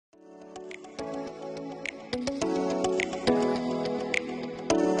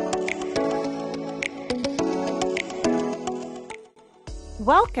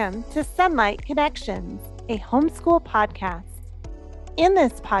Welcome to Sunlight Connections, a homeschool podcast. In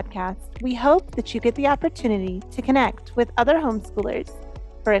this podcast, we hope that you get the opportunity to connect with other homeschoolers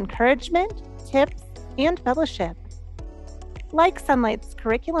for encouragement, tips, and fellowship. Like Sunlight's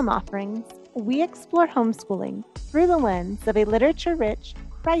curriculum offerings, we explore homeschooling through the lens of a literature-rich,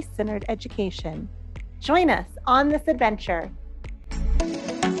 Christ-centered education. Join us on this adventure.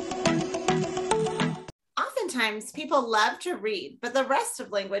 Oftentimes, people love to read, but the rest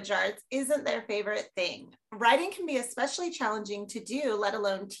of language arts isn't their favorite thing. Writing can be especially challenging to do, let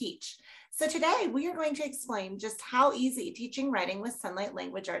alone teach. So today, we are going to explain just how easy teaching writing with Sunlight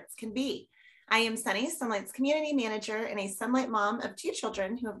Language Arts can be. I am Sunny, Sunlight's community manager and a Sunlight mom of 2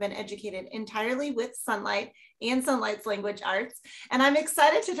 children who have been educated entirely with Sunlight and Sunlight's language arts. And I'm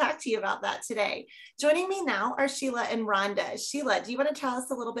excited to talk to you about that today. Joining me now are Sheila and Rhonda. Sheila, do you want to tell us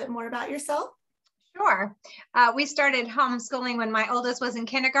a little bit more about yourself? Sure. We started homeschooling when my oldest was in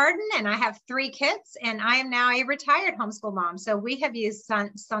kindergarten, and I have 3 kids, and I am now a retired homeschool mom. So we have used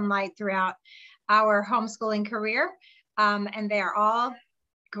Sunlight throughout our homeschooling career, and they are all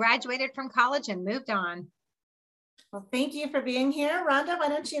graduated from college and moved on. Well, thank you for being here. Rhonda, why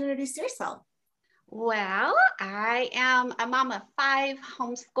don't you introduce yourself? Well, I am a mom of 5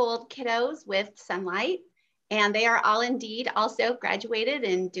 homeschooled kiddos with Sunlight, and they are all indeed also graduated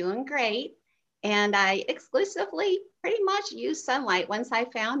and doing great. And I exclusively pretty much use Sunlight once I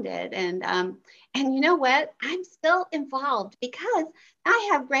found it. And you know what? I'm still involved because I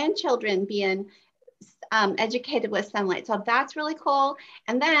have grandchildren being educated with Sunlight. So that's really cool.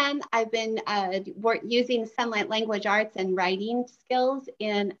 And then I've been using Sunlight Language Arts and writing skills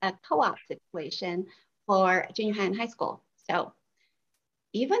in a co-op situation for junior high and high school. So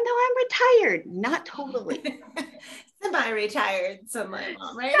even though I'm retired, not totally. Semi-retired Sunlight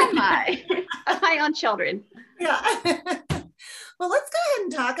mom, right? Semi. My own children. Yeah. Well, let's go ahead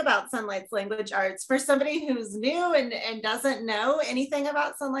and talk about Sunlight's language arts. For somebody who's new and doesn't know anything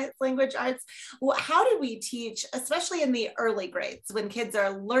about Sunlight's language arts, how do we teach, especially in the early grades when kids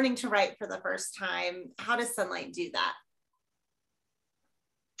are learning to write for the first time? How does Sunlight do that?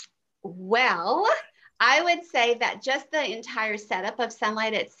 Well, I would say that just the entire setup of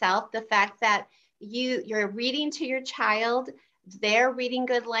Sunlight itself, the fact that you're reading to your child, they're reading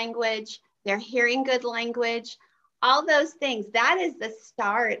good language, they're hearing good language, all those things, that is the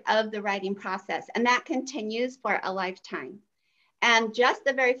start of the writing process. And that continues for a lifetime. And just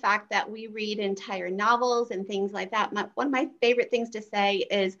the very fact that we read entire novels and things like that, one of my favorite things to say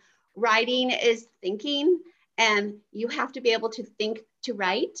is writing is thinking, and you have to be able to think to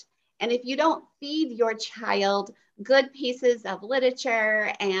write. And if you don't feed your child good pieces of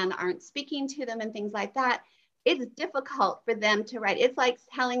literature and aren't speaking to them and things like that, it's difficult for them to write. It's like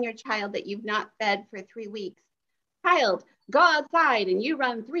telling your child that you've not fed for 3 weeks. Child, go outside and you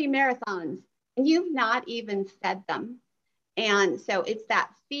run 3 marathons and you've not even fed them. And so it's that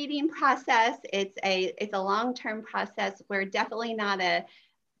feeding process. It's a long-term process. We're definitely not a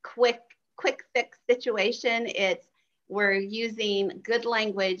quick fix situation. We're using good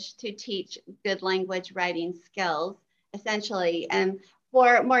language to teach good language writing skills, essentially. And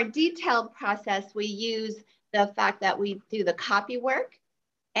for a more detailed process, we use the fact that we do the copy work.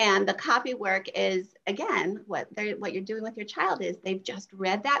 And the copy work is, again, what you're doing with your child is they've just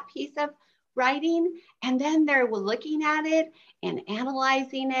read that piece of writing, and then they're looking at it and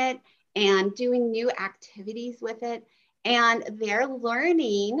analyzing it and doing new activities with it. And they're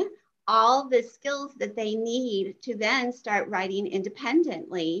learning all the skills that they need to then start writing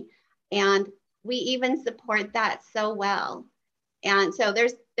independently. And we even support that so well. And so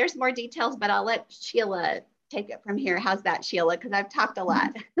there's more details, but I'll let Sheila take it from here. How's that, Sheila? Because I've talked a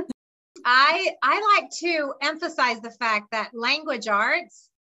lot. I like to emphasize the fact that language arts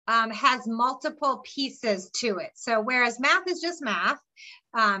has multiple pieces to it. So whereas math is just math,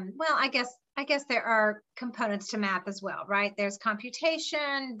 well, I guess there are components to math as well, right? There's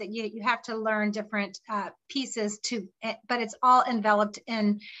computation that you have to learn different pieces to, but it's all enveloped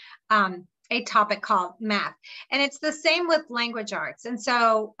in a topic called math. And it's the same with language arts. And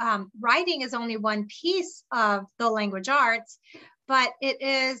so writing is only one piece of the language arts, but it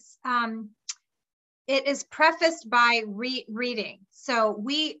is prefaced by reading. So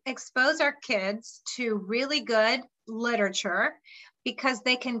we expose our kids to really good literature because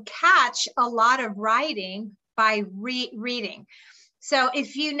they can catch a lot of writing by reading. So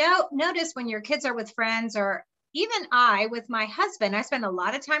if you notice when your kids are with friends, or even I with my husband, I spend a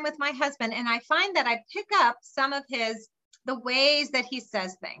lot of time with my husband, and I find that I pick up some of the ways that he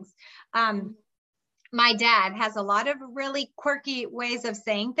says things. My dad has a lot of really quirky ways of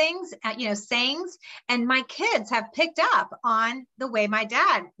saying things, sayings, and my kids have picked up on the way my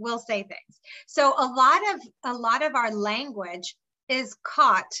dad will say things. So a lot of our language is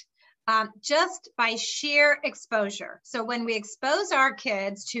caught just by sheer exposure. So when we expose our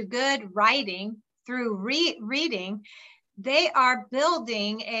kids to good writing through reading, they are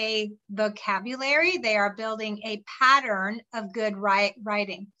building a vocabulary, they are building a pattern of good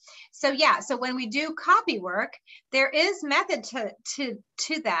writing. So yeah, so when we do copy work, there is method to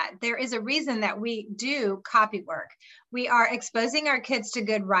that. There is a reason that we do copy work. We are exposing our kids to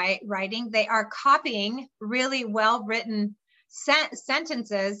good writing. They are copying really well-written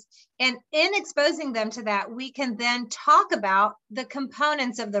sentences, and in exposing them to that, we can then talk about the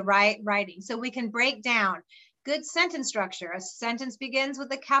components of the writing. So we can break down good sentence structure. A sentence begins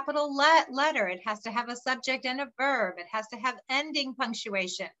with a capital letter. It has to have a subject and a verb. It has to have ending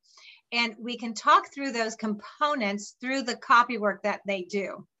punctuation. And we can talk through those components through the copy work that they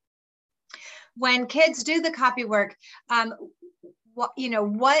do. When kids do the copy work,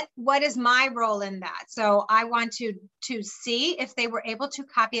 what is my role in that? So I want to see if they were able to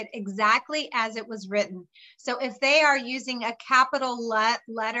copy it exactly as it was written. So if they are using a capital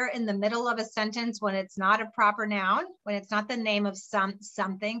letter in the middle of a sentence when it's not a proper noun, when it's not the name of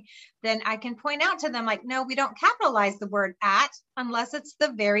something, then I can point out to them like, no, we don't capitalize the word at unless it's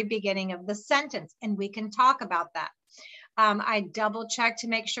the very beginning of the sentence, and we can talk about that. I double check to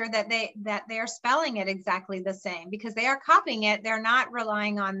make sure that they are spelling it exactly the same, because they are copying it. They're not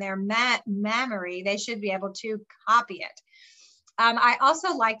relying on their memory. They should be able to copy it. I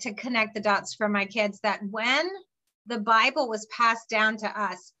also like to connect the dots for my kids that when the Bible was passed down to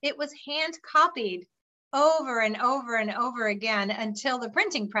us, it was hand copied over and over and over again until the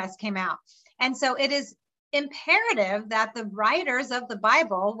printing press came out. And so it is imperative that the writers of the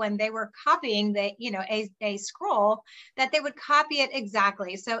Bible, when they were copying a scroll, that they would copy it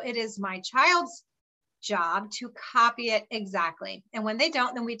exactly. So it is my child's job to copy it exactly. And when they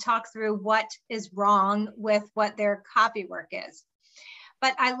don't, then we talk through what is wrong with what their copy work is.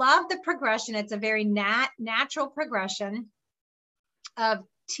 But I love the progression. It's a very natural progression of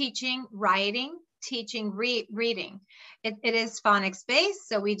teaching writing, teaching reading. It is phonics based,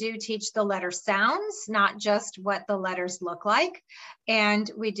 so we do teach the letter sounds, not just what the letters look like. And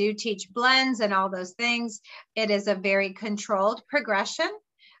we do teach blends and all those things. It is a very controlled progression.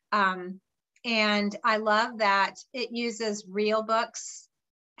 And I love that it uses real books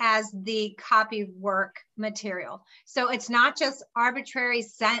as the copy work material. So it's not just arbitrary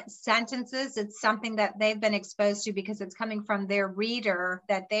sentences, it's something that they've been exposed to because it's coming from their reader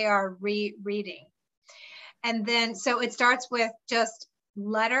that they are reading. And then, so it starts with just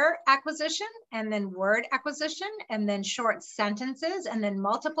letter acquisition, and then word acquisition, and then short sentences, and then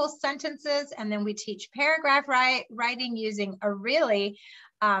multiple sentences. And then we teach paragraph writing using a really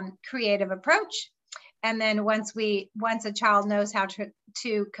creative approach. And then once a child knows how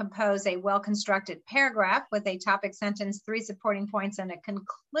to compose a well-constructed paragraph with a topic sentence, 3 supporting points, and a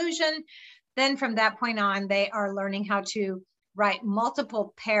conclusion, then from that point on, they are learning how to write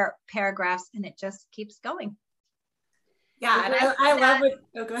multiple paragraphs, and it just keeps going. Yeah, and I love it.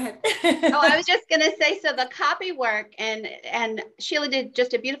 Oh, go ahead. I was just going to say, so the copy work, and Sheila did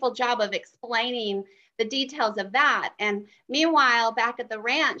just a beautiful job of explaining the details of that. And meanwhile, back at the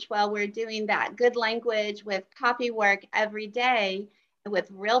ranch, while we're doing that good language with copy work every day with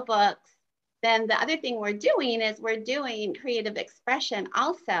real books, then the other thing we're doing is we're doing creative expression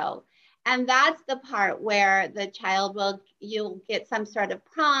also. And that's the part where the child you'll get some sort of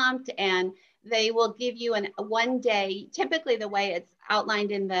prompt, and they will give you a one day. Typically the way it's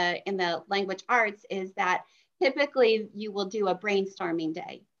outlined in the language arts is that typically you will do a brainstorming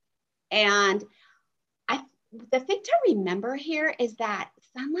day. And the thing to remember here is that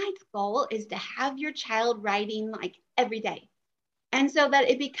Sunlight's goal is to have your child writing like every day. And so that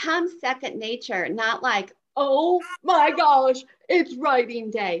it becomes second nature, not like, oh my gosh, it's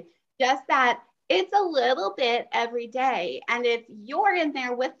writing day. Just that it's a little bit every day. And if you're in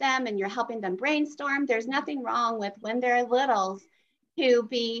there with them and you're helping them brainstorm, there's nothing wrong with when they're littles to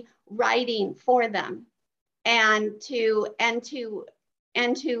be writing for them and to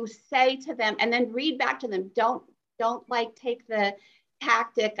say to them and then read back to them. Don't like take the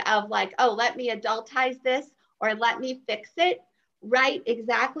tactic of like, oh, let me adultize this or let me fix it. Write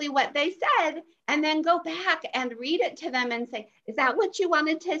exactly what they said and then go back and read it to them and say, is that what you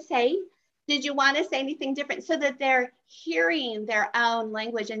wanted to say? Did you want to say anything different? So that they're hearing their own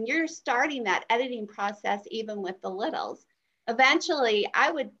language, and you're starting that editing process even with the littles. Eventually,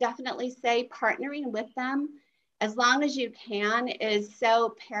 I would definitely say partnering with them as long as you can is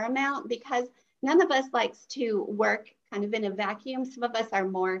so paramount, because none of us likes to work kind of in a vacuum. Some of us are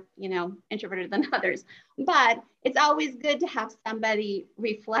more, introverted than others, but it's always good to have somebody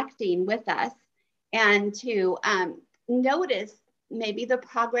reflecting with us and to notice maybe the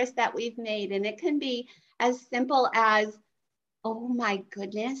progress that we've made. And it can be as simple as, oh my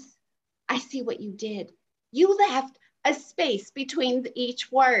goodness, I see what you did. You left a space between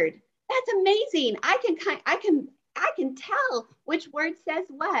each word. That's amazing. I can tell which word says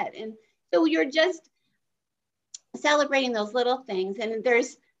what. And so you're just celebrating those little things. And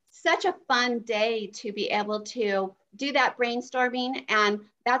there's such a fun day to be able to do that brainstorming. And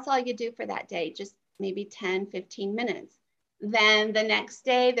that's all you do for that day, just maybe 10, 15 minutes. Then the next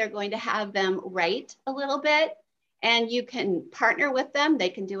day, they're going to have them write a little bit, and you can partner with them. They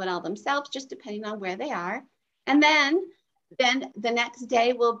can do it all themselves, just depending on where they are. And then the next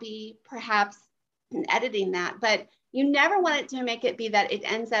day will be perhaps editing that, but you never want it to make it be that it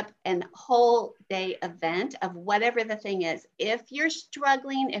ends up an whole day event of whatever the thing is. If you're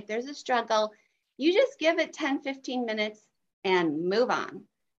struggling, if there's a struggle, you just give it 10, 15 minutes and move on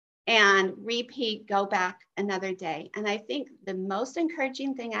and repeat, go back another day. And I think the most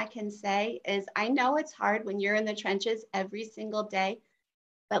encouraging thing I can say is, I know it's hard when you're in the trenches every single day,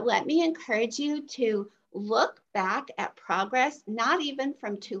 but let me encourage you to look back at progress, not even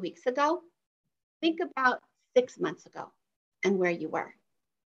from 2 weeks ago. Think about 6 months ago and where you were,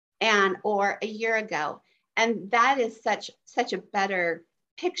 or a year ago. And that is such a better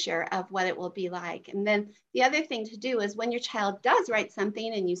picture of what it will be like. And then the other thing to do is, when your child does write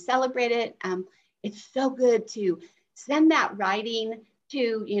something and you celebrate it, it's so good to send that writing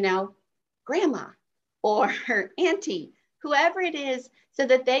to, grandma or auntie, whoever it is, so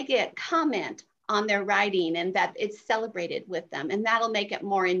that they get comment on their writing and that it's celebrated with them. And that'll make it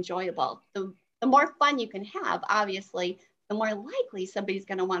more enjoyable. The more fun you can have, obviously, the more likely somebody's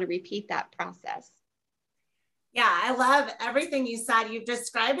going to want to repeat that process. Yeah, I love everything you said. You've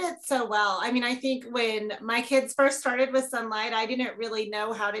described it so well. I mean, I think when my kids first started with Sonlight, I didn't really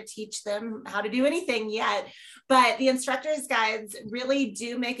know how to teach them how to do anything yet, but the instructor's guides really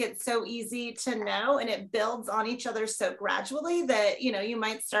do make it so easy to know, and it builds on each other so gradually that, you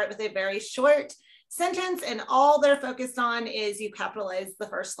might start with a very short sentence and all they're focused on is you capitalize the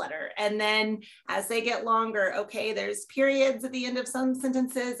first letter. And then as they get longer, okay, there's periods at the end of some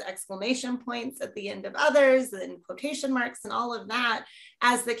sentences, exclamation points at the end of others, and quotation marks and all of that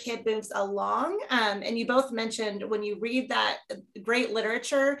as the kid moves along. And you both mentioned when you read that great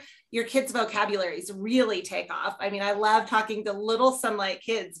literature, your kids' vocabularies really take off. I mean, I love talking to little Sonlight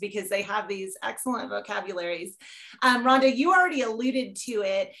kids because they have these excellent vocabularies. Rhonda, you already alluded to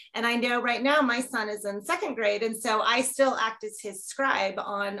it. And I know right now my son is in 2nd grade. And so I still act as his scribe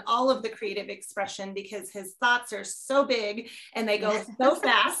on all of the creative expression because his thoughts are so big and they go so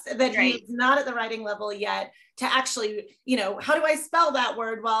fast that he's not at the writing level yet to actually, how do I spell that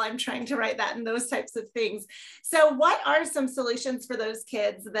word while I'm trying to write that, and those types of things. So what are some solutions for those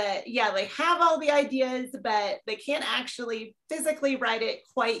kids that, they have all the ideas, but they can't actually physically write it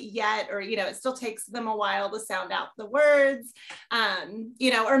quite yet, or, it still takes them a while to sound out the words,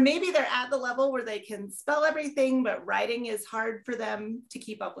 or maybe they're at the level where they can spell everything, but writing is hard for them to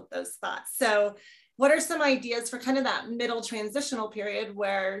keep up with those thoughts. So what are some ideas for kind of that middle transitional period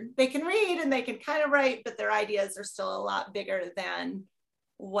where they can read and they can kind of write, but their ideas are still a lot bigger than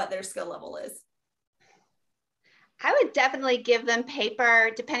what their skill level is? I would definitely give them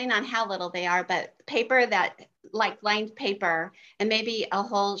paper, depending on how little they are, but paper that, like lined paper, and maybe a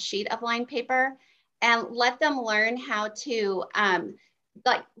whole sheet of lined paper, and let them learn how to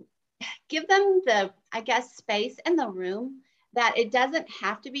give them the, space in the room that it doesn't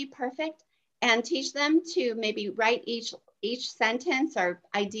have to be perfect, and teach them to maybe write each sentence or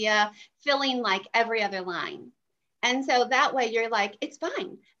idea filling like every other line. And so that way you're like, it's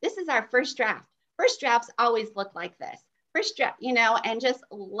fine. This is our first draft. First drafts always look like this. First draft, and just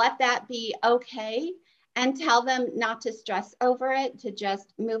let that be okay, and tell them not to stress over it, to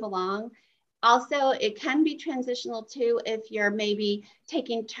just move along. Also, it can be transitional too if you're maybe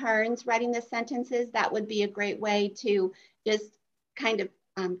taking turns writing the sentences. That would be a great way to just kind of,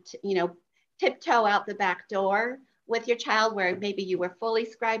 tiptoe out the back door with your child, where maybe you were fully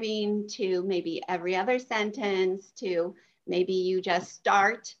scribing to maybe every other sentence, to maybe you just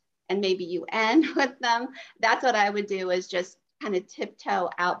start and maybe you end with them. That's what I would do, is just kind of tiptoe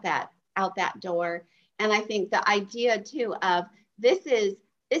out that door. And I think the idea too of this is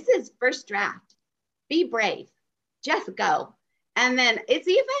first draft. Be brave, just go. And then it's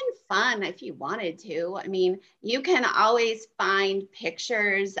even fun if you wanted to. I mean, you can always find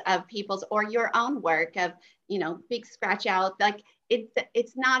pictures of people's or your own work of, big scratch out. Like,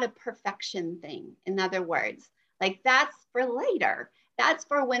 it's not a perfection thing. In other words, like that's for later. That's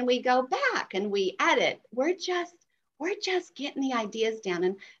for when we go back and we edit. We're just getting the ideas down.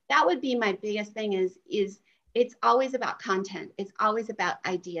 And that would be my biggest thing is it's always about content. It's always about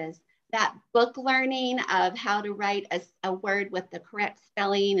ideas. That book learning of how to write a word with the correct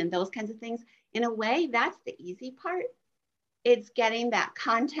spelling and those kinds of things, in a way, that's the easy part. It's getting that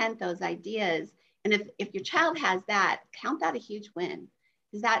content, those ideas. And if your child has that, count that a huge win,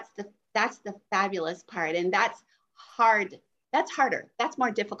 because that's the fabulous part. And that's hard. That's harder. That's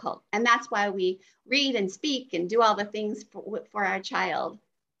more difficult. And that's why we read and speak and do all the things for our child.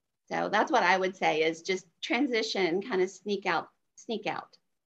 So that's what I would say is just transition, kind of sneak out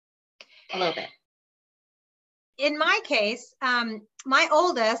a little bit. In my case, my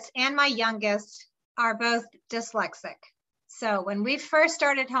oldest and my youngest are both dyslexic. So when we first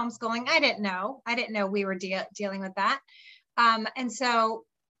started homeschooling, I didn't know we were dealing with that. And so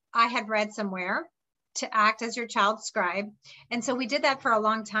I had read somewhere to act as your child's scribe. And so we did that for a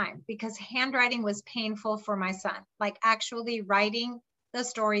long time because handwriting was painful for my son, like actually writing the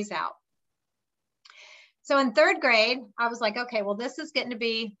stories out. So in 3rd grade, I was like, okay, well, this is getting to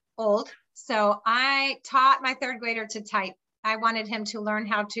be old. So I taught my 3rd grader to type. I wanted him to learn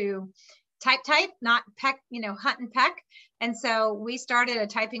how to type, not peck, hunt and peck. And so we started a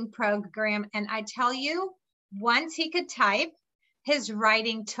typing program. And I tell you, once he could type, his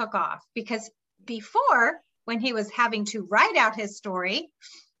writing took off, because before, when he was having to write out his story,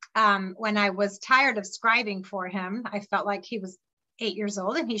 when I was tired of scribing for him, I felt like he was 8 years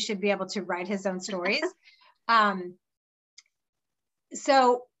old and he should be able to write his own stories.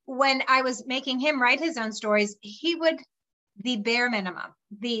 So when I was making him write his own stories, he would, the bare minimum,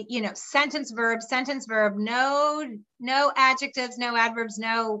 the, sentence, verb, no adjectives, no adverbs,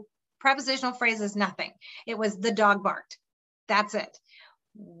 no prepositional phrases, nothing. It was the dog barked. That's it.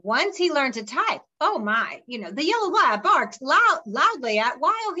 Once he learned to type, oh my, the yellow lab barked loudly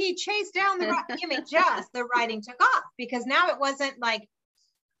while he chased down the the writing took off, because now it wasn't like,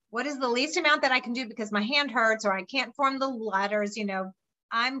 what is the least amount that I can do because my hand hurts or I can't form the letters.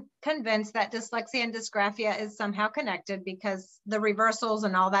 I'm convinced that dyslexia and dysgraphia is somehow connected because the reversals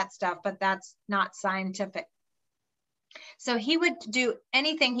and all that stuff, but that's not scientific. So he would do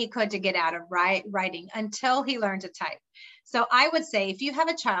anything he could to get out of writing until he learned to type. So I would say, if you have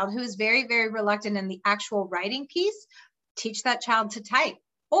a child who is very, very reluctant in the actual writing piece, teach that child to type,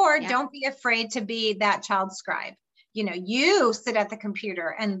 or don't be afraid to be that child's scribe. You sit at the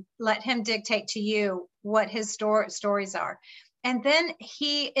computer and let him dictate to you what his stories are. And then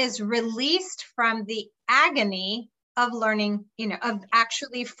he is released from the agony of learning, of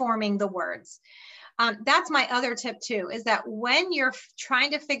actually forming the words. That's my other tip too, is that when you're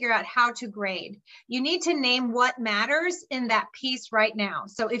trying to figure out how to grade, you need to name what matters in that piece right now.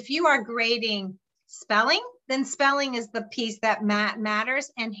 So if you are grading spelling, then spelling is the piece that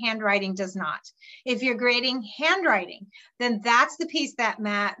matters and handwriting does not. If you're grading handwriting, then that's the piece that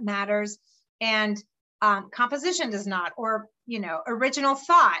matters and composition does not, or, original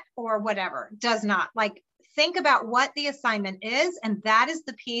thought or whatever does not. Like, think about what the assignment is, and that is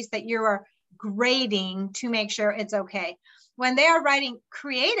the piece that you are grading to make sure it's okay. When they are writing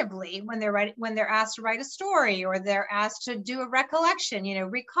creatively, when they're asked to write a story, or they're asked to do a recollection,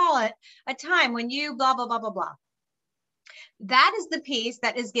 recall it, a time when you blah, blah, blah, blah, blah. That is the piece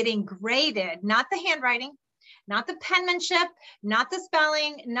that is getting graded, not the handwriting, not the penmanship, not the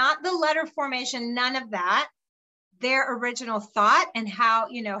spelling, not the letter formation, none of that. Their original thought and how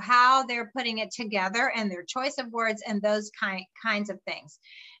they're putting it together and their choice of words and those kinds of things.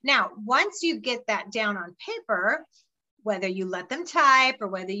 Now, once you get that down on paper, whether you let them type or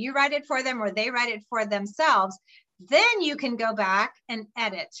whether you write it for them or they write it for themselves, then you can go back and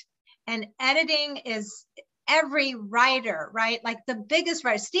edit. And editing is every writer, right? Like the biggest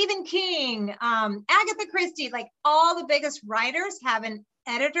writer, Stephen King, Agatha Christie, like all the biggest writers have an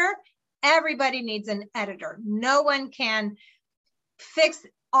editor. Everybody needs an editor. No one can fix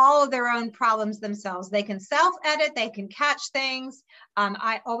all of their own problems themselves. They can self-edit, they can catch things.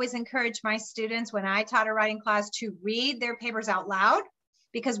 I always encourage my students when I taught a writing class to read their papers out loud,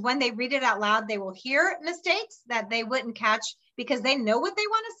 because when they read it out loud, they will hear mistakes that they wouldn't catch because they know what they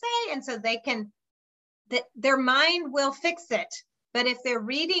want to say. And so their mind will fix it. But if they're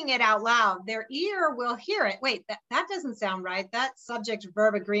reading it out loud, their ear will hear it. Wait, that doesn't sound right. That subject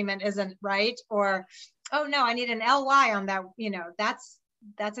verb agreement isn't right. Or, oh no, I need an ly on that.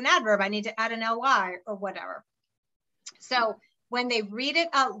 That's an adverb. I need to add an ly or whatever. So when they read it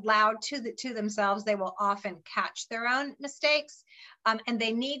out loud to themselves, they will often catch their own mistakes, and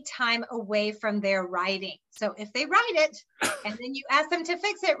they need time away from their writing. So if they write it and then you ask them to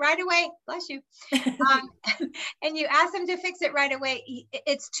fix it right away, bless you, and you ask them to fix it right away,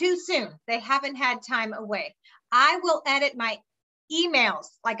 it's too soon. They haven't had time away. I will edit my emails.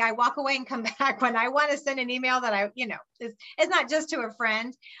 Like I walk away and come back when I want to send an email that it's not just to a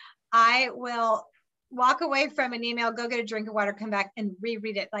friend. I will walk away from an email, go get a drink of water, come back and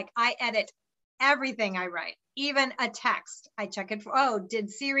reread it. Like I edit everything I write, even a text. I check it for, oh, did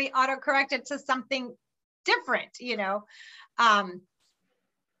Siri autocorrect it to something different?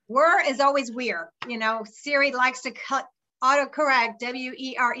 Were is always weird. Siri likes to autocorrect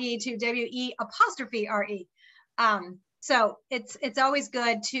W-E-R-E to W-E''re. So it's always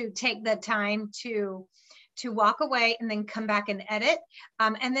good to take the time to walk away and then come back and edit.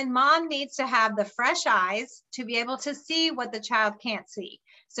 And then mom needs to have the fresh eyes to be able to see what the child can't see.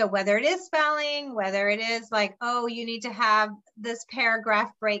 So whether it is spelling, whether it is like, oh, you need to have this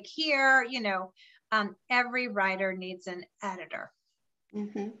paragraph break here, every writer needs an editor.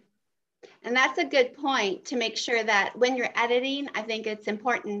 Mm-hmm. And that's a good point, to make sure that when you're editing, I think it's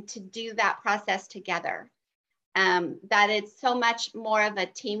important to do that process together. That it's so much more of a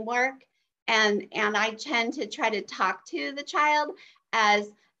teamwork. And I tend to try to talk to the child as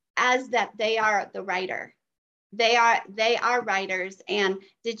that they are the writer. They are writers. And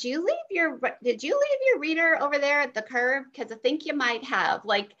did you leave your reader over there at the curb? Because I think you might have,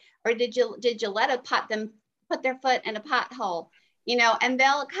 or did you let them put their foot in a pothole? And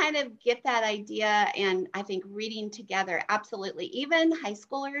they'll kind of get that idea. And I think reading together, absolutely. Even high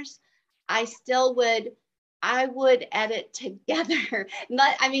schoolers, I would edit together.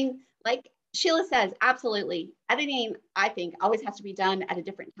 Like Sheila says, absolutely. Editing, I think, always has to be done at a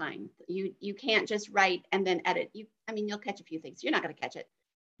different time. You can't just write and then edit. You'll catch a few things. You're not going to catch it.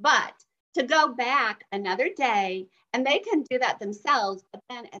 But to go back another day, and they can do that themselves, but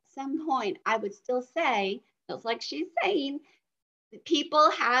then at some point, I would still say, just like she's saying,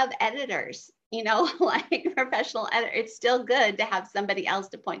 people have editors, like professional editor. It's still good to have somebody else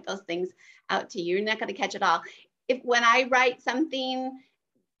to point those things out to you. You're not going to catch it all. When I write something,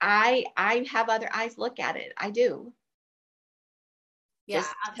 I have other eyes look at it. I do. Yeah,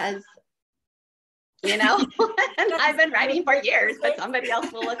 because and I've been writing for years, but somebody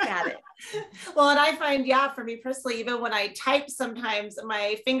else will look at it. Well, and I find, for me personally, even when I type, sometimes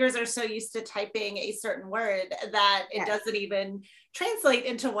my fingers are so used to typing a certain word that it doesn't even translate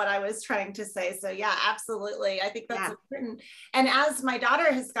into what I was trying to say. So yeah, absolutely. I think that's important. And as my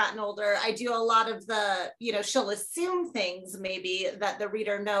daughter has gotten older, I do a lot of the, she'll assume things maybe that the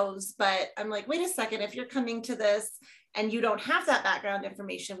reader knows, but I'm like, wait a second, if you're coming to this and you don't have that background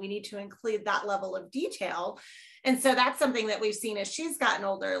information, we need to include that level of detail. And so that's something that we've seen as she's gotten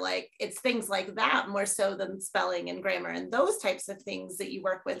older, like it's things like that more so than spelling and grammar and those types of things that you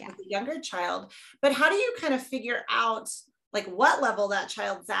work with a younger child. But how do you kind of figure out like what level that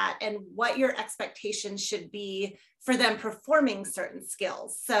child's at and what your expectations should be for them performing certain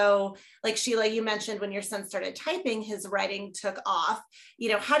skills? So like Sheila, you mentioned when your son started typing, his writing took off.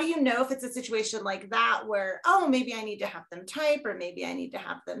 How do you know if it's a situation like that where, oh, maybe I need to have them type, or maybe I need to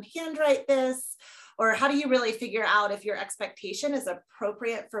have them handwrite this? Or how do you really figure out if your expectation is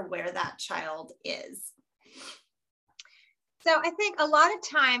appropriate for where that child is? So I think a lot of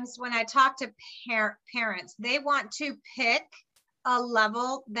times when I talk to parents, they want to pick a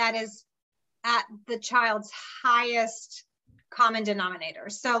level that is at the child's highest common denominator.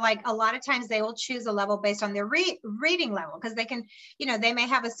 So like a lot of times they will choose a level based on their reading level, because they can, they may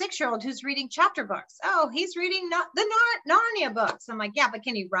have a 6-year-old who's reading chapter books. Oh, he's reading the Narnia books. I'm like, yeah, but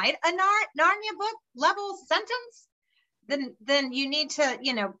can you write a Narnia book level sentence? Then you need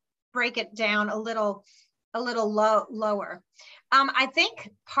to, break it down a little lower. I think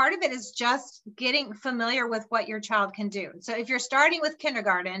part of it is just getting familiar with what your child can do. So if you're starting with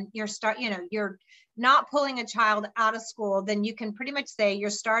kindergarten, you're not pulling a child out of school, then you can pretty much say you're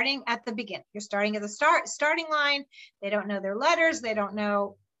starting at the beginning. You're starting at the starting line. They don't know their letters. They don't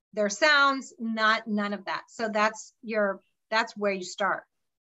know their sounds, none of that. So that's where you start.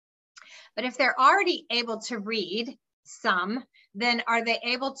 But if they're already able to read some, then are they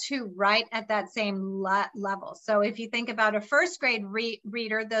able to write at that same level? So if you think about a first grade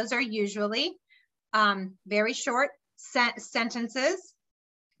reader, those are usually very short sentences,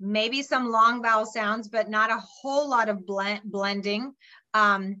 maybe some long vowel sounds, but not a whole lot of blending,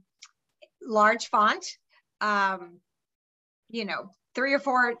 large font, 3 or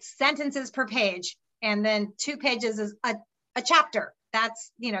 4 sentences per page, and then 2 pages is a chapter.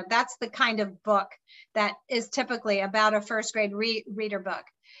 That's, you know, that's the kind of book that is typically about a first grade reader book.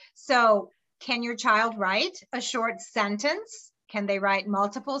 So can your child write a short sentence? Can they write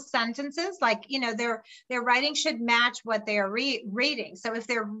multiple sentences? Like, you know, their writing should match what they are reading. So if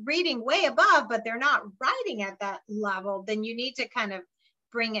they're reading way above, but they're not writing at that level, then you need to kind of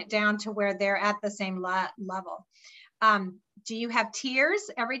bring it down to where they're at the same level. Do you have tears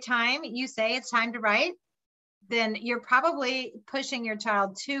every time you say it's time to write? Then you're probably pushing your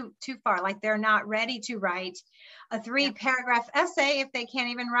child too far. Like they're not ready to write a 3-paragraph essay if they can't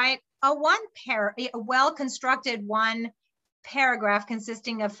even write a well-constructed 1 paragraph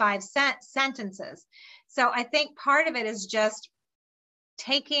consisting of 5 sentences. So I think part of it is just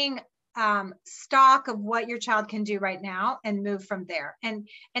taking stock of what your child can do right now and move from there. And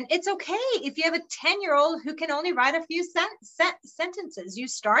it's okay if you have a 10-year-old who can only write a few sentences. You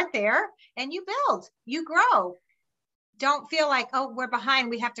start there and you build, you grow. Don't feel like, oh, we're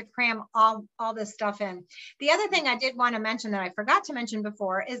behind, we have to cram all this stuff in. The other thing I did want to mention that I forgot to mention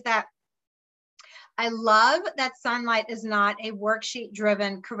before is that I love that Sonlight is not a worksheet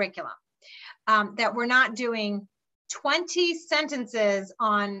driven curriculum, that we're not doing 20 sentences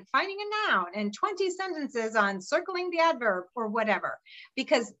on finding a noun and 20 sentences on circling the adverb or whatever,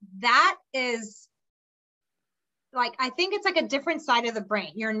 because that is like, I think it's like a different side of the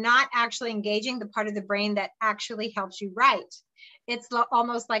brain. You're not actually engaging the part of the brain that actually helps you write. It's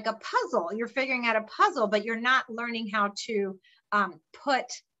almost like a puzzle. You're figuring out a puzzle, but you're not learning how to put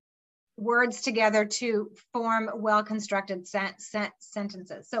words together to form well-constructed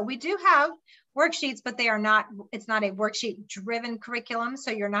sentences. So we do have worksheets, but they are not, it's not a worksheet driven curriculum.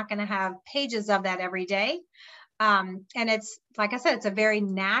 So you're not going to have pages of that every day. And it's, like I said, it's a very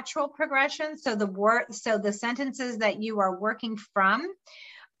natural progression. So the sentences that you are working from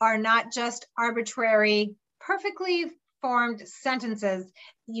are not just arbitrary, perfectly formed sentences.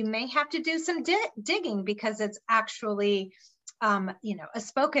 You may have to do some digging because it's actually you know, a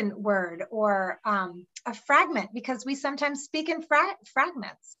spoken word or a fragment, because we sometimes speak in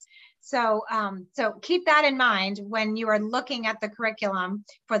fragments. So, so keep that in mind when you are looking at the curriculum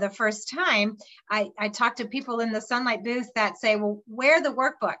for the first time. I talk to people in the Sonlight booth that say, well, where are the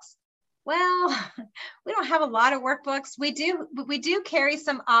workbooks? Well, we don't have a lot of workbooks. We do carry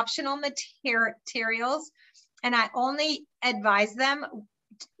some optional materials, and I only advise them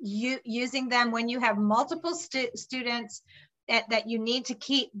using them when you have multiple students that you need to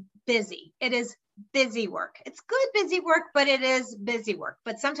keep busy. It is busy work. It's good busy work, but it is busy work.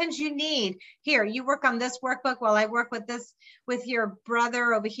 But sometimes you need, here, you work on this workbook while I work with this, with your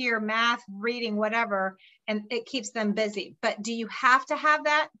brother over here, math, reading, whatever, and it keeps them busy. But do you have to have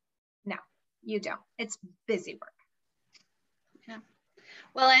that? No, you don't. It's busy work. Yeah.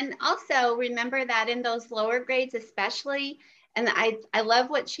 Well, and also remember that in those lower grades, especially, and I love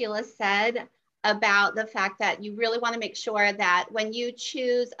what Sheila said about the fact that you really want to make sure that when you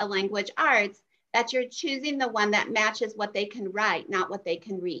choose a language arts, that you're choosing the one that matches what they can write, not what they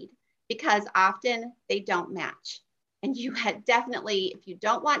can read, because often they don't match. And you had definitely, if you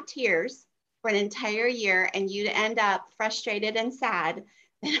don't want tears for an entire year and you end up frustrated and sad,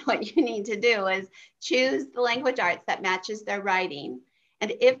 then what you need to do is choose the language arts that matches their writing.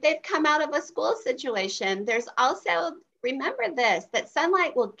 And if they've come out of a school situation, there's also, remember this, that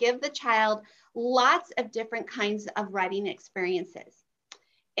Sonlight will give the child lots of different kinds of writing experiences.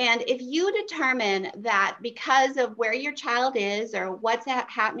 And if you determine that because of where your child is or what's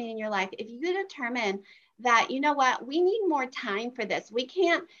happening in your life, if you determine that, you know what, we need more time for this. We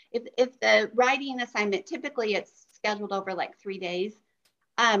can't, if the writing assignment, typically it's scheduled over like 3 days.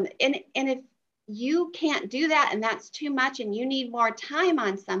 And if you can't do that and that's too much and you need more time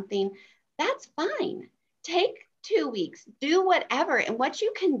on something, that's fine. Take 2 weeks, do whatever. And what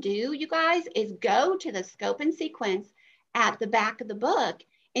you can do, you guys, is go to the scope and sequence at the back of the book,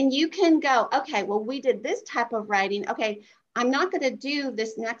 and you can go, okay, well, we did this type of writing. Okay, I'm not going to do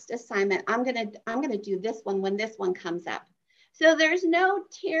this next assignment. I'm going to do this one when this one comes up. So there's no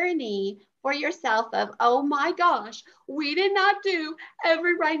tyranny for yourself of, oh my gosh, we did not do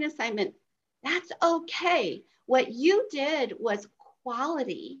every writing assignment. That's okay. What you did was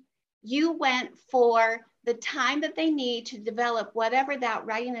quality. You went for the time that they need to develop whatever that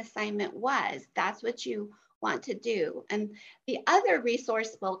writing assignment was. That's what you want to do. And the other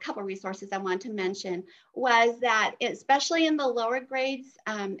resource, well, a couple of resources I want to mention was that, especially in the lower grades,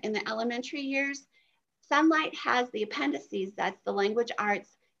 in the elementary years, Sonlight has the appendices, that's the language arts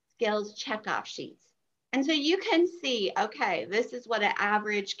skills checkoff sheets. And so you can see, okay, this is what an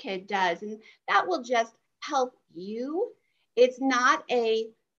average kid does. And that will just help you. It's not a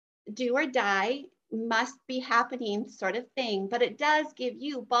do or die. must be happening sort of thing, but it does give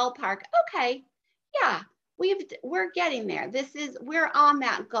you ballpark, okay, yeah, we're getting there. We're on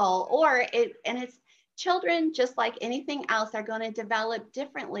that goal. And it's children, just like anything else, are going to develop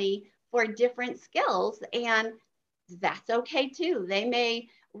differently for different skills. And that's okay too. They may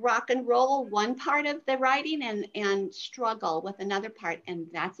rock and roll one part of the writing and struggle with another part, and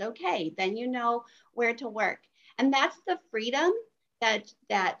that's okay. Then you know where to work. And that's the freedom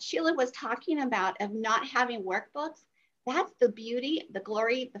that Sheila was talking about of not having workbooks. That's the beauty, the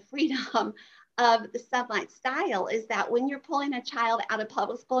glory, the freedom of the Sunlight style, is that when you're pulling a child out of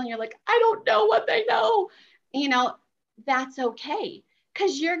public school and you're like, I don't know what they know, that's okay,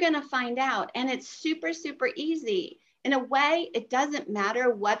 because you're going to find out. And it's super, super easy. In a way, it doesn't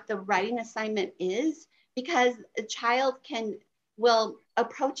matter what the writing assignment is, because a child will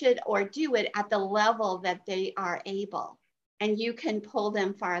approach it or do it at the level that they are able. And you can pull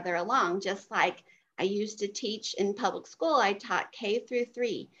them farther along. Just like I used to teach in public school, I taught K through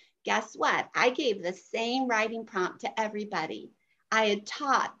 3. Guess what? I gave the same writing prompt to everybody. I had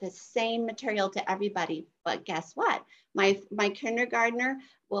taught the same material to everybody, but guess what? My kindergartner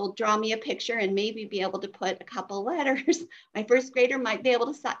will draw me a picture and maybe be able to put a couple letters. My first grader might be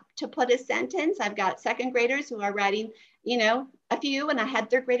able to put a sentence. I've got second graders who are writing, a few, and I had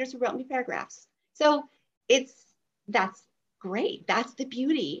third graders who wrote me paragraphs. So that's great. That's the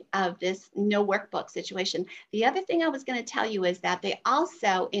beauty of this no workbook situation. The other thing I was going to tell you is that they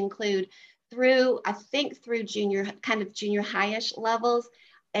also include through junior high-ish levels,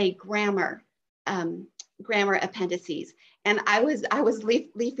 a grammar appendices. And I was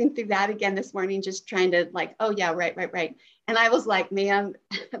leafing through that again this morning, just trying to oh yeah, right. And I was like, man,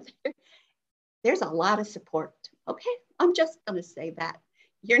 there's a lot of support. Okay, I'm just going to say that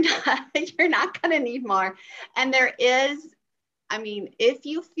you're not going to need more. And there is, if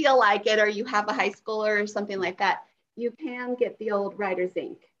you feel like it, or you have a high schooler or something like that, you can get the old Writer's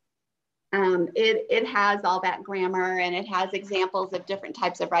Ink. It has all that grammar, and it has examples of different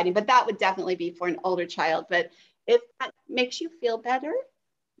types of writing, but that would definitely be for an older child. But if that makes you feel better,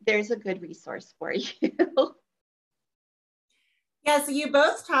 there's a good resource for you. Yeah, so you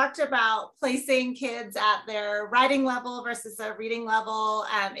both talked about placing kids at their writing level versus their reading level.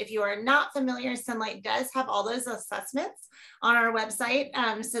 If you are not familiar, Sunlight does have all those assessments on our website,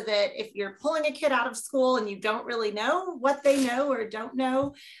 so that if you're pulling a kid out of school and you don't really know what they know or don't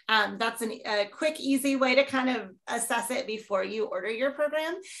know, that's a quick, easy way to kind of assess it before you order your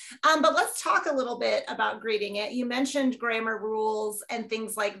program. But let's talk a little bit about grading it. You mentioned grammar rules and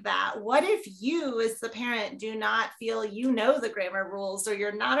things like that. What if you, as the parent, do not feel you know the grammar rules, or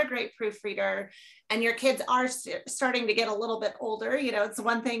you're not a great proofreader, and your kids are starting to get a little bit older? It's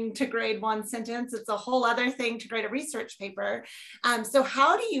one thing to grade one sentence, it's a whole other thing to grade a research paper. So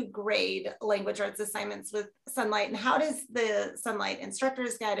how do you grade language arts assignments with Sunlight, and how does the Sunlight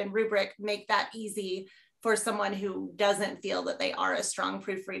Instructor's Guide and rubric make that easy for someone who doesn't feel that they are a strong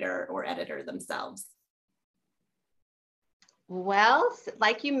proofreader or editor themselves? Well,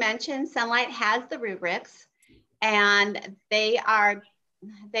 like you mentioned, Sunlight has the rubrics, and they are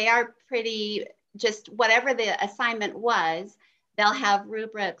pretty, just whatever the assignment was, they'll have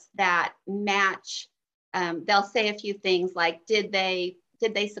rubrics that match. They'll say a few things like, did they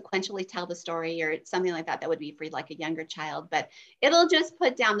sequentially tell the story, or something like that would be for like a younger child, but it'll just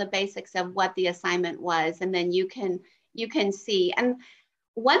put down the basics of what the assignment was, and then you can see. And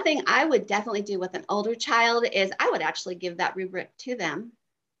one thing I would definitely do with an older child is I would actually give that rubric to them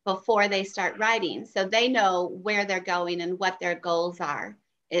before they start writing, so they know where they're going and what their goals are,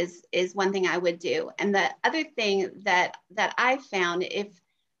 is one thing I would do. And the other thing that I found,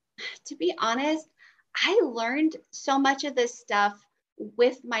 to be honest, I learned so much of this stuff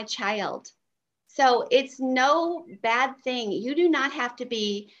with my child. So it's no bad thing. You do not have to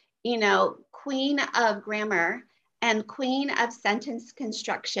be, queen of grammar and queen of sentence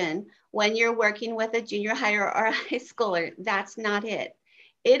construction when you're working with a junior high or a high schooler. That's not it.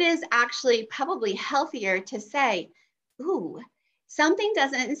 It is actually probably healthier to say, ooh, something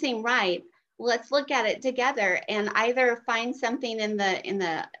doesn't seem right. Let's look at it together, and either find something in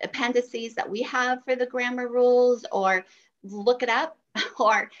the appendices that we have for the grammar rules, or look it up,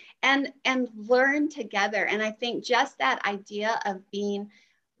 and learn together. And I think just that idea of being,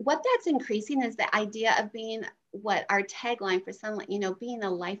 what that's increasing is the idea of being, what our tagline for Sunlight, being a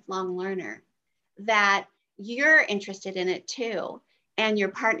lifelong learner, that you're interested in it too. And you're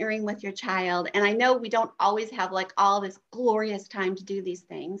partnering with your child. And I know we don't always have all this glorious time to do these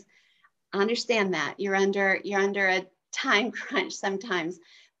things. I understand that you're under a time crunch sometimes,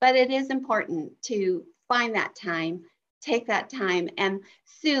 but it is important to find that time take that time, and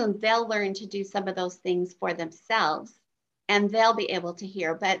soon they'll learn to do some of those things for themselves, and they'll be able to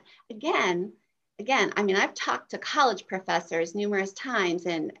hear. But again, I mean, I've talked to college professors numerous times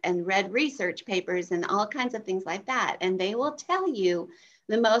and read research papers and all kinds of things like that. And they will tell you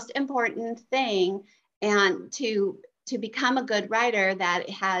the most important thing, and to become a good writer that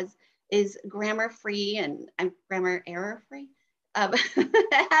is grammar free and grammar error free,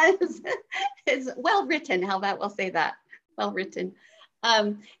 is well written. How about we'll say that, well written,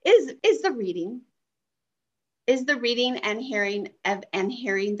 is the reading. Is the reading and hearing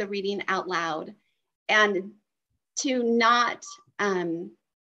the reading out loud. And to not, don't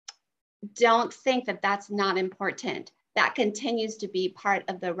think that that's not important. That continues to be part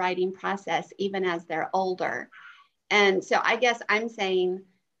of the writing process, even as they're older. And so I guess I'm saying,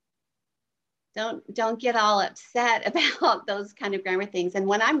 don't get all upset about those kind of grammar things. And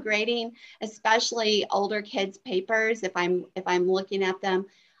when I'm grading, especially older kids' papers, if I'm looking at them,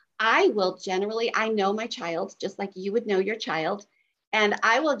 I will generally, I know my child, just like you would know your child, and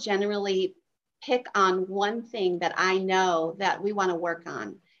I will generally pick on one thing that I know that we want to work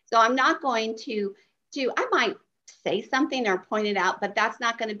on. So I'm not going to, I might say something or point it out, but that's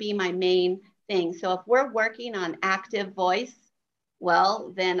not going to be my main thing. So if we're working on active voice,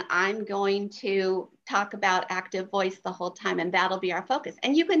 well, then I'm going to talk about active voice the whole time, and that'll be our focus.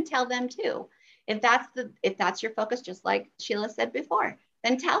 And you can tell them too, if that's your focus, just like Sheila said before,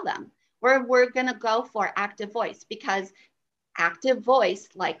 then tell them we're going to go for active voice, because active voice,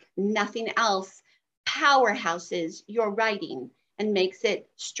 like nothing else, powerhouses your writing and makes it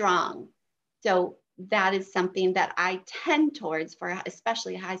strong. So that is something that I tend towards for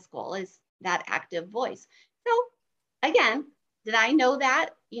especially high school, is that active voice. So again, did I know that,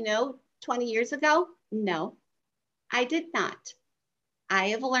 20 years ago? No, I did not. I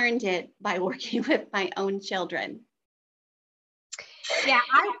have learned it by working with my own children. Yeah,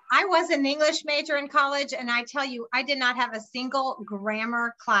 I was an English major in college, and I tell you, I did not have a single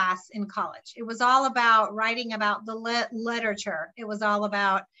grammar class in college. It was all about writing about the literature. It was all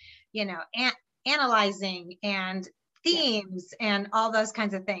about, analyzing and themes and all those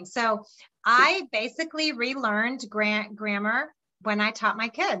kinds of things. So I basically relearned grammar when I taught my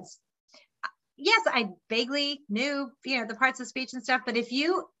kids. Yes, I vaguely knew, the parts of speech and stuff, but if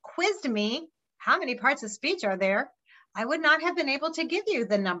you quizzed me, how many parts of speech are there? I would not have been able to give you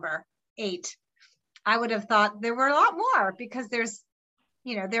the number 8. I would have thought there were a lot more, because there's,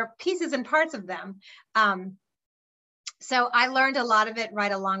 there are pieces and parts of them. So I learned a lot of it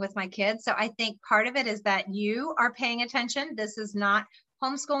right along with my kids. So I think part of it is that you are paying attention. This is not,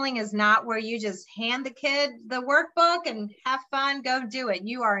 homeschooling is not where you just hand the kid the workbook and have fun, go do it.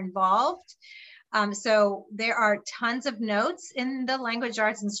 You are involved. So there are tons of notes in the Language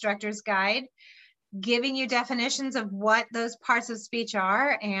Arts Instructor's Guide, giving you definitions of what those parts of speech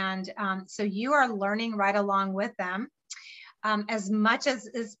are. And so you are learning right along with them. As much as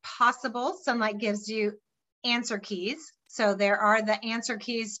is possible, Sunlight gives you answer keys. So there are the answer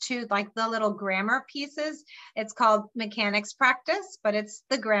keys to, like, the little grammar pieces. It's called mechanics practice, but it's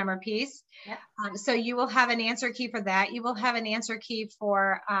the grammar piece. Yeah. So you will have an answer key for that. You will have an answer key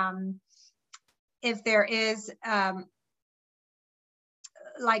for if there is,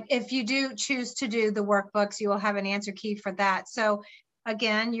 like, if you do choose to do the workbooks, you will have an answer key for that. So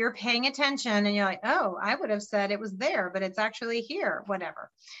again, you're paying attention and you're like, oh, I would have said it was there, but it's actually here,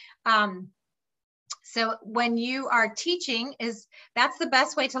 whatever. So when you are teaching, that's the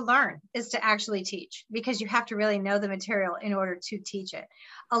best way to learn, is to actually teach, because you have to really know the material in order to teach it.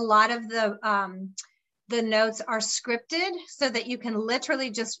 A lot of the notes are scripted so that you can literally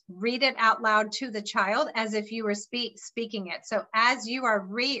just read it out loud to the child as if you were speaking it. So as you are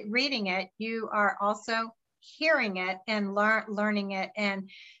reading it, you are also hearing it and learning it and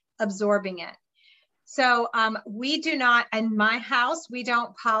absorbing it. So we do not, in my house, we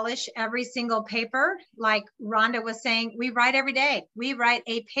don't polish every single paper. Like Rhonda was saying, we write every day. We write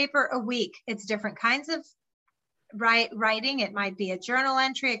a paper a week. It's different kinds of writing. It might be a journal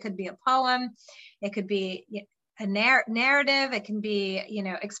entry. It could be a poem. It could be a narrative. It can be,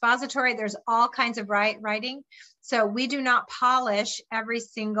 expository. There's all kinds of writing. So we do not polish every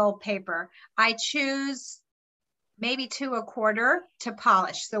single paper. I choose maybe 2 a quarter to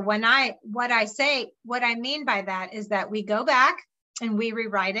polish. So what I mean by that is that we go back and we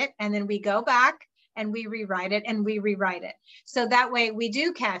rewrite it, and then we go back and we rewrite it and we rewrite it. So that way we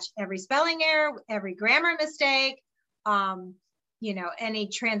do catch every spelling error, every grammar mistake, any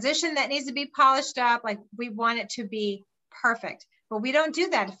transition that needs to be polished up. Like, we want it to be perfect, but we don't do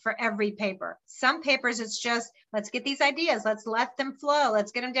that for every paper. Some papers, it's just, let's get these ideas, let's let them flow,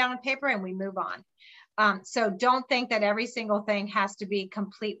 let's get them down on paper and we move on. So don't think that every single thing has to be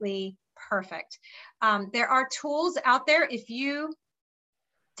completely perfect. There are tools out there. If you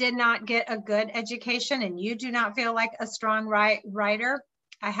did not get a good education and you do not feel like a strong writer,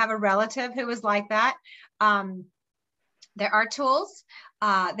 I have a relative who was like that. There are tools.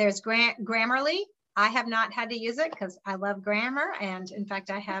 There's Grammarly. I have not had to use it because I love grammar. And in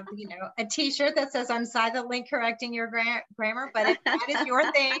fact, I have, a t-shirt that says I'm silently correcting your grammar. But if that is your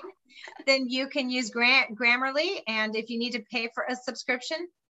thing, then you can use Grammarly. And if you need to pay for a subscription,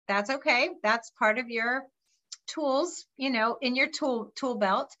 that's okay. That's part of your tools, in your tool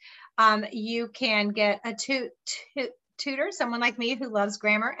belt. You can get a tutor, someone like me who loves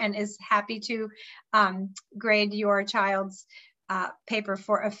grammar and is happy to grade your child's paper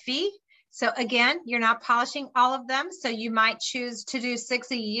for a fee. So again, you're not polishing all of them. So you might choose to do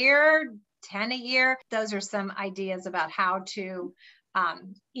 6 a year, 10 a year. Those are some ideas about how to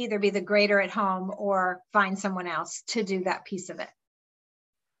either be the grader at home or find someone else to do that piece of it.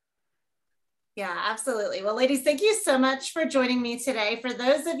 Yeah, absolutely. Well, ladies, thank you so much for joining me today. For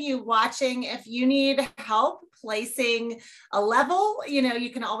those of you watching, if you need help placing a level,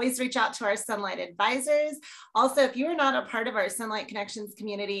 you can always reach out to our Sonlight advisors. Also, if you are not a part of our Sonlight Connections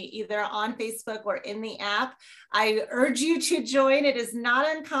community, either on Facebook or in the app, I urge you to join. It is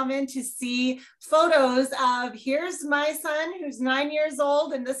not uncommon to see photos of, here's my son who's 9 years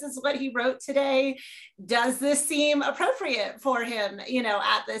old, and this is what he wrote today. Does this seem appropriate for him,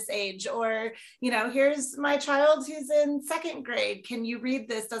 at this age? Or, here's my child who's in 2nd grade. Can you read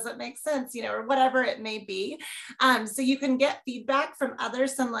this? Does it make sense? Or whatever it may be. So you can get feedback from other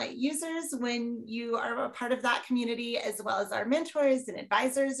Sonlight users when you are a part of that community, as well as our mentors and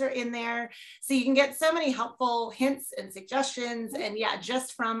advisors are in there. So you can get so many helpful hints and suggestions, and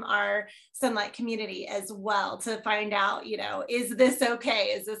just from our Sonlight community as well, to find out, is this okay?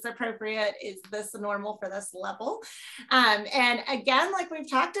 Is this appropriate? Is this normal for this level? And again, like we've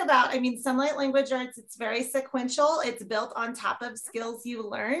talked about, Sonlight Language Arts, it's very sequential. It's built on top of skills you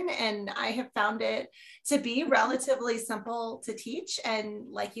learn. And I have found it to be relatively simple to teach.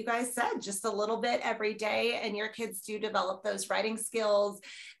 And like you guys said, just a little bit every day, and your kids do develop those writing skills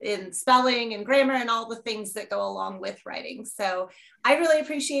in spelling and grammar and all the things that go along with writing. So I really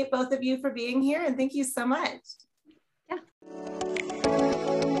appreciate both of you for being here, and thank you so much. Yeah.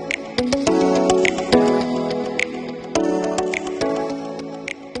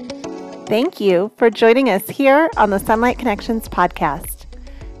 Thank you for joining us here on the Sonlight Connections podcast.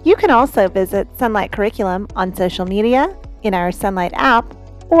 You can also visit Sonlight Curriculum on social media, in our Sonlight app,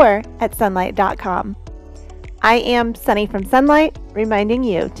 or at sonlight.com. I am Sunny from Sonlight, reminding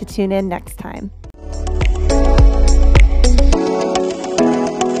you to tune in next time.